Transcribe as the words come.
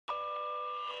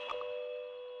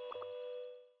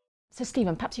So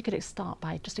Stephen, perhaps you could start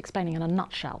by just explaining in a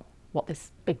nutshell what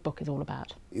this big book is all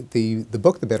about. The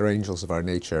book, The Better Angels of Our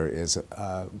Nature, is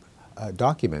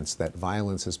documents that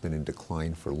violence has been in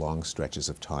decline for long stretches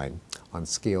of time, on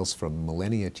scales from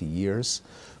millennia to years,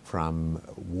 from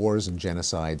wars and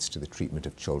genocides to the treatment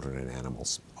of children and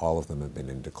animals. All of them have been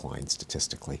in decline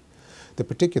statistically. The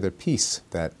particular piece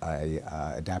that I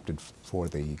adapted for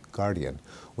The Guardian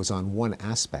was on one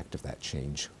aspect of that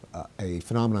change, a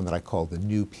phenomenon that I call the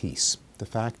new peace. The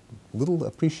fact, little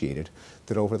appreciated,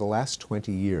 that over the last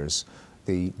 20 years,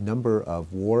 the number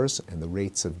of wars and the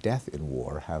rates of death in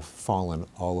war have fallen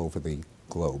all over the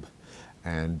globe.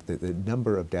 And the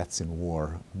number of deaths in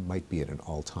war might be at an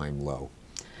all-time low.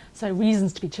 So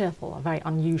reasons to be cheerful, a very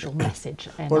unusual message.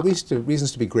 Or at least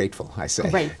reasons to be grateful, I say.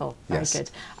 Grateful, very Yes.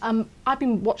 good. I've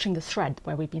been watching the thread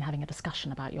where we've been having a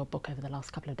discussion about your book over the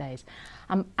last couple of days,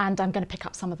 and I'm going to pick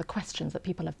up some of the questions that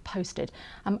people have posted.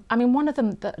 I mean, one of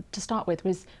them to start with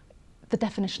was the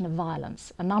definition of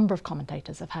violence. A number of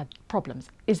commentators have had problems.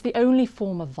 Is the only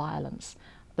form of violence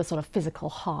the sort of physical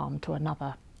harm to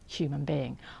another human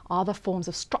being? Are there forms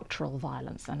of structural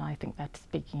violence? And I think they're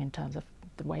speaking in terms of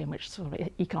the way in which sort of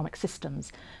economic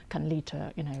systems can lead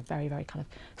to, you know, very, very kind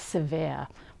of severe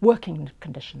working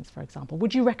conditions, for example.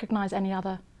 Would you recognise any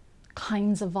other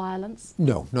kinds of violence?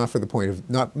 No, not for the point of,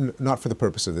 not for the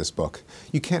purpose of this book.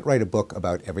 You can't write a book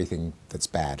about everything that's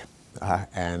bad.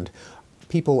 And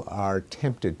people are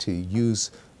tempted to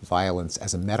use violence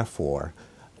as a metaphor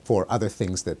for other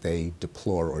things that they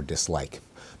deplore or dislike.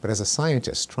 But as a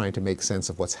scientist trying to make sense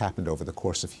of what's happened over the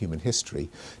course of human history,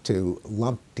 to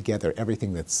lump together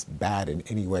everything that's bad in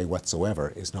any way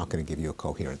whatsoever is not going to give you a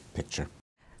coherent picture.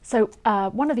 So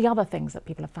one of the other things that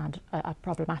people have found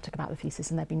problematic about the thesis,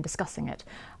 and they've been discussing it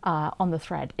on the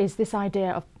thread, is this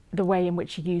idea of the way in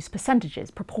which you use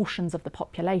percentages, proportions of the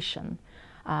population,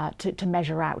 to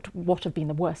measure out what have been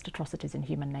the worst atrocities in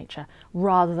human nature,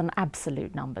 rather than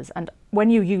absolute numbers. And when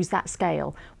you use that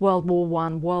scale, World War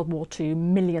I, World War II,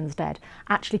 millions dead,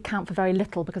 actually count for very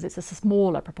little because it's a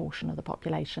smaller proportion of the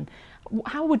population.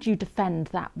 How would you defend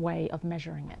that way of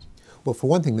measuring it? Well, for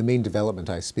one thing, the main development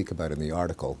I speak about in the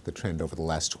article, the trend over the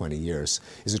last 20 years,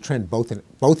 is a trend both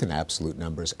in absolute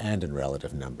numbers and in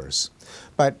relative numbers.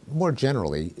 But more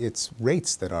generally, it's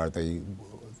rates that are the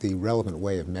relevant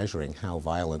way of measuring how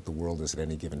violent the world is at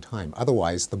any given time.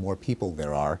 Otherwise, the more people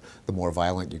there are, the more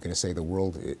violent you're going to say the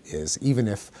world is, even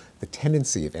if the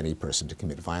tendency of any person to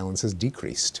commit violence has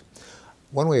decreased.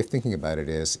 One way of thinking about it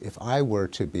is, if I were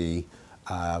to be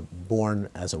born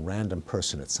as a random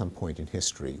person at some point in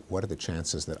history, what are the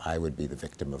chances that I would be the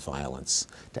victim of violence?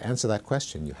 To answer that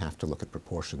question, you have to look at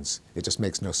proportions. It just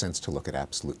makes no sense to look at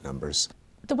absolute numbers.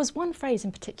 There was one phrase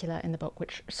in particular in the book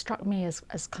which struck me as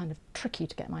kind of tricky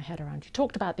to get my head around. You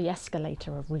talked about the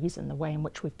escalator of reason, the way in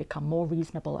which we've become more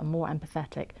reasonable and more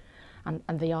empathetic,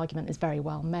 and the argument is very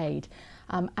well made.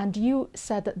 And you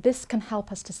said that this can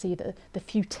help us to see the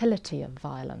futility of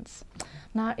violence.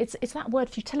 Now, it's that word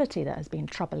futility that has been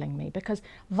troubling me, because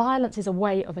violence is a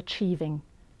way of achieving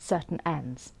certain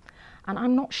ends. And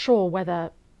I'm not sure whether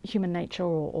human nature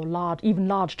or even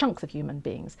large chunks of human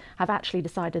beings have actually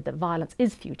decided that violence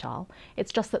is futile.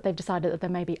 It's just that they've decided that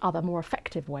there may be other more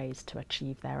effective ways to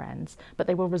achieve their ends, but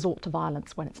they will resort to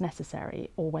violence when it's necessary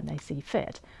or when they see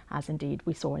fit, as indeed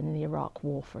we saw in the Iraq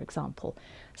War, for example.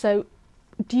 So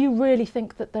do you really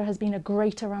think that there has been a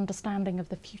greater understanding of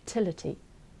the futility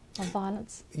of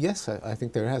violence? Yes, I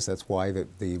think there has. That's why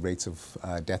the rates of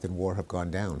death in war have gone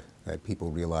down. That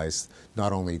people realize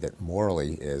not only that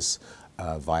morally is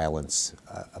violence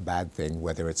a bad thing,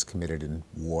 whether it's committed in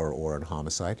war or in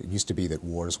homicide. It used to be that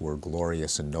wars were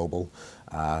glorious and noble,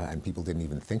 and people didn't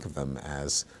even think of them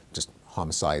as just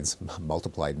homicides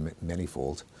multiplied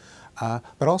manyfold.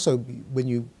 But also, when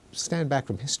you stand back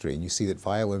from history and you see that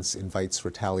violence invites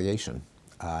retaliation,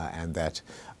 and that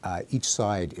each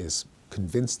side is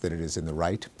convinced that it is in the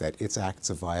right, that its acts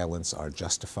of violence are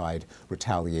justified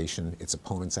retaliation, its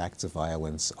opponent's acts of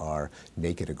violence are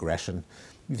naked aggression.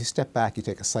 If you step back, you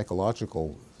take a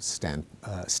psychological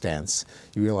stance,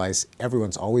 you realize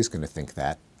everyone's always going to think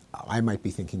that. I might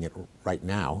be thinking it right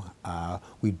now.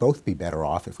 We'd both be better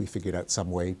off if we figured out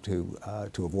some way to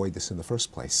avoid this in the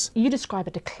first place. You describe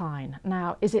a decline.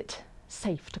 Now, is it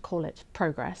safe to call it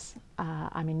progress?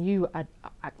 I mean, you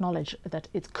acknowledge that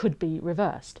it could be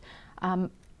reversed.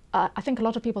 I think a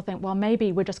lot of people think, well,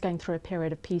 maybe we're just going through a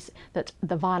period of peace, that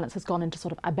the violence has gone into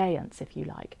sort of abeyance, if you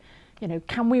like. You know,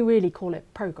 can we really call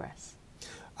it progress?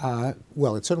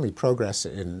 Well, it's certainly progress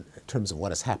in terms of what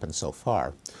has happened so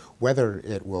far. Whether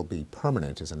it will be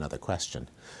permanent is another question.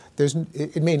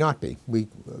 It may not be. We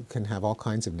can have all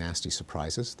kinds of nasty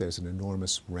surprises. There's an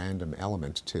enormous random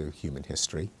element to human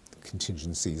history,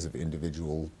 contingencies of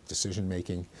individual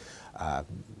decision-making,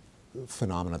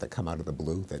 phenomena that come out of the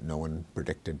blue that no one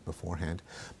predicted beforehand.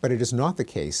 But it is not the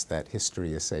case that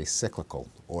history is, say, cyclical,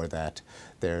 or that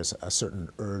there's a certain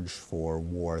urge for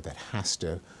war that has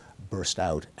to burst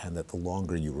out, and that the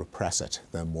longer you repress it,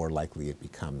 the more likely it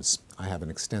becomes. I have an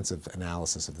extensive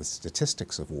analysis of the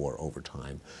statistics of war over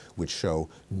time, which show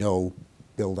no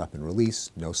build-up and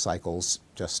release, no cycles,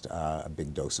 just a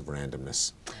big dose of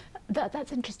randomness.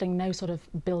 That's interesting. No sort of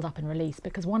build-up and release,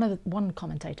 because one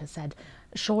commentator said,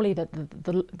 surely that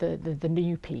the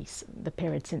new peace, the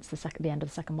period since the end of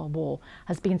the Second World War,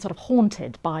 has been sort of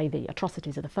haunted by the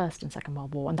atrocities of the First and Second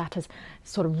World War, and that has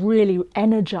sort of really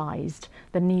energised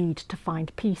the need to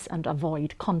find peace and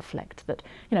avoid conflict. That,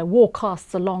 you know, war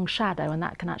casts a long shadow, and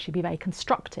that can actually be very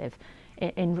constructive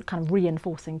in kind of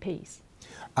reinforcing peace.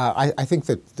 I think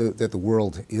that the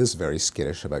world is very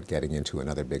skittish about getting into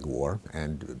another big war,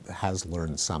 and has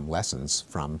learned some lessons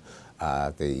from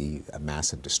the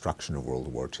massive destruction of World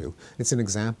War II. It's an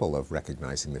example of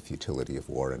recognizing the futility of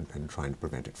war and trying to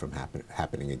prevent it from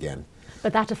happening again.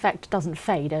 But that effect doesn't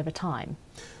fade over time?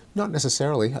 Not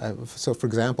necessarily. So, for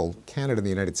example, Canada and the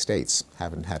United States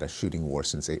haven't had a shooting war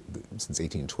since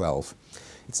 1812.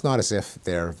 It's not as if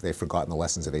they've forgotten the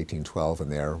lessons of 1812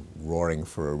 and they're roaring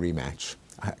for a rematch.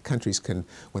 Countries can,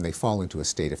 when they fall into a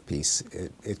state of peace,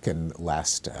 it can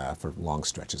last for long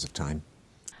stretches of time.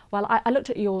 Well, I looked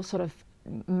at your sort of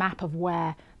map of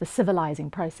where the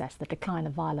civilizing process, the decline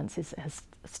of violence, has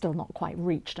still not quite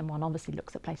reached, and one obviously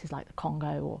looks at places like the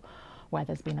Congo, or where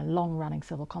there's been a long-running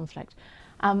civil conflict.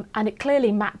 And it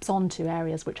clearly maps onto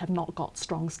areas which have not got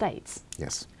strong states.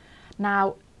 Yes.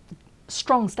 Now,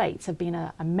 strong states have been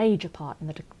played a major part in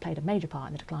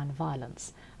the decline of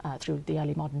violence through the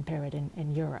early modern period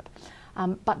in Europe.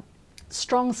 But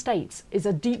strong states is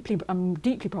a deeply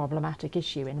problematic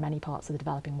issue in many parts of the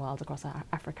developing world across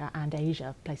Africa and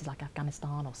Asia, places like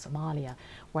Afghanistan or Somalia,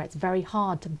 where it's very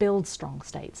hard to build strong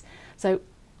states. So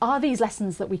are these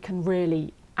lessons that we can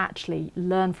really actually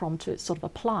learn from to sort of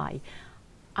apply?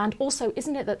 And also,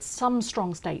 isn't it that some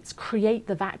strong states create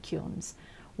the vacuums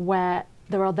where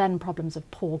there are then problems of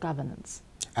poor governance?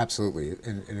 Absolutely.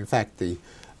 And in fact,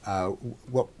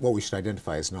 what we should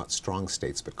identify is not strong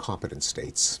states, but competent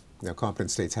states. Now, competent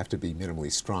states have to be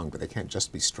minimally strong, but they can't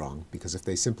just be strong, because if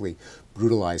they simply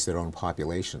brutalize their own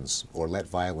populations or let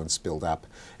violence build up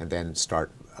and then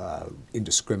start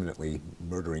indiscriminately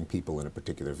murdering people in a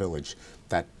particular village,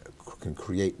 that can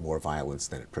create more violence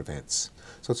than it prevents.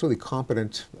 So it's really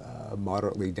competent,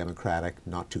 moderately democratic,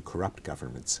 not too corrupt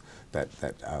governments that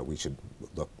we should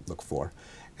look for.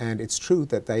 And it's true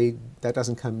that that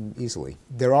doesn't come easily.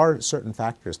 There are certain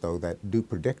factors, though, that do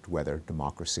predict whether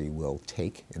democracy will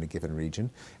take in a given region,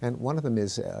 and one of them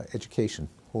is education.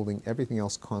 Holding everything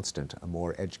else constant, a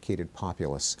more educated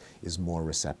populace is more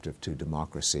receptive to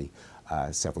democracy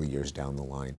several years down the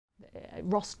line.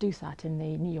 Ross Douthat in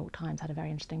the New York Times had a very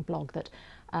interesting blog that,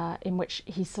 in which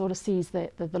he sort of sees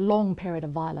the long period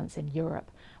of violence in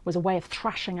Europe was a way of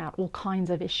thrashing out all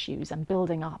kinds of issues and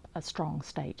building up a strong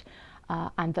state.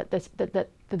 And that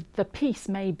the peace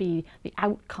may be the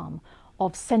outcome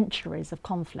of centuries of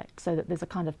conflict, so that there's a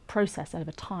kind of process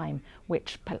over time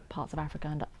which parts of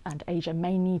Africa and Asia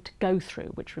may need to go through,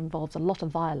 which involves a lot of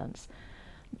violence.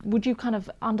 Would you kind of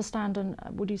understand, and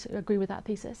would you agree with that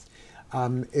thesis?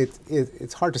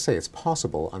 It's hard to say. It's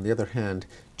possible. On the other hand,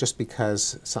 just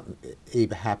because A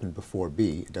happened before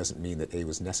B, it doesn't mean that A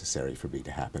was necessary for B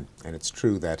to happen. And it's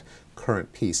true that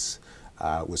current peace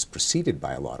was preceded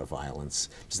by a lot of violence.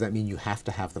 Does that mean you have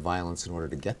to have the violence in order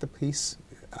to get the peace?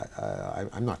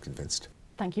 I'm not convinced.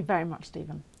 Thank you very much,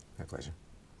 Stephen. My pleasure.